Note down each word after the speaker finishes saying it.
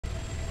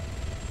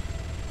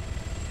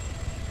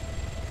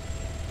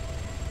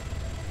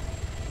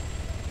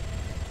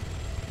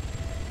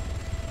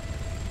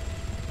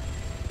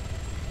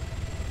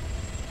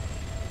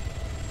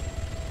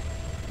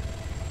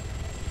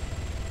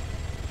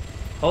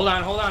Hold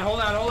on, hold on, hold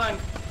on, hold on.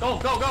 Go,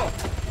 go, go.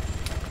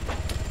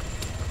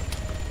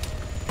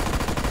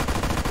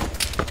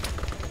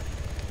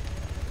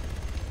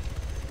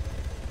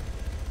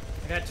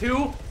 I got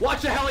two.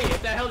 Watch the heli.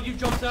 If that heli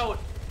jumps out.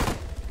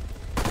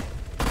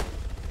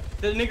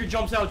 The nigger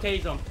jumps out,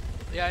 tase him.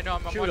 Yeah, I know.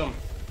 I'm Shoot him.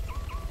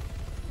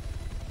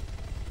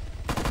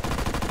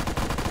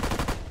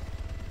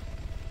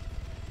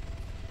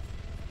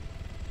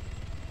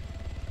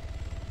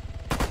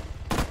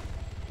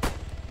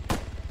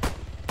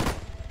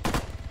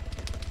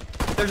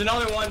 There's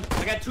another one.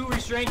 I got two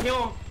restrained.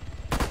 Kill him.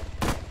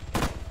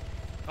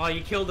 Oh,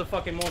 you killed the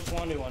fucking most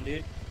wanted one,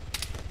 dude.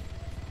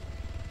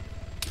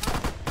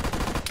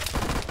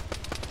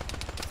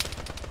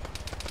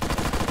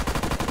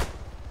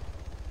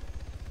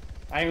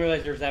 I didn't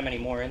realize there was that many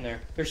more in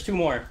there. There's two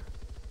more.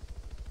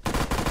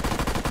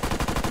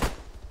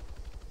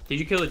 Did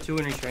you kill the two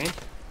in restraint?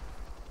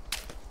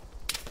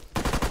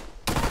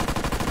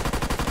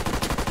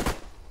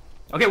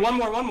 Okay, one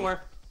more, one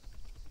more.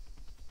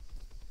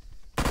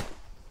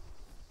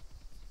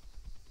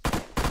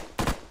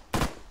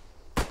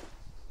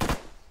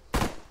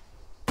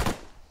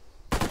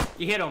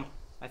 You hit him,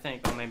 I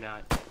think. Oh, maybe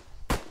not.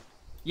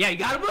 Yeah, you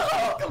got him.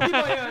 Oh, come beat my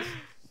ass.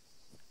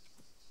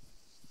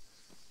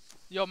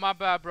 Yo, my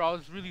bad, bro. I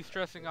was really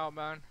stressing out,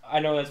 man.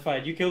 I know, that's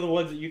fine. You kill the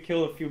ones that you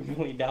kill a few $1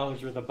 million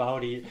worth of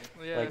bounty.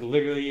 Yeah. Like,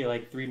 literally,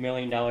 like, $3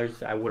 million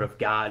I would have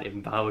got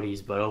in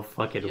bounties, but oh,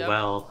 fucking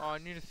well. Oh, I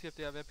need to see if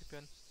they have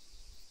EpiPen.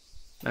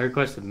 I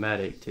requested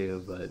medic,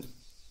 too, but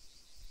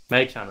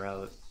medic's on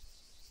route.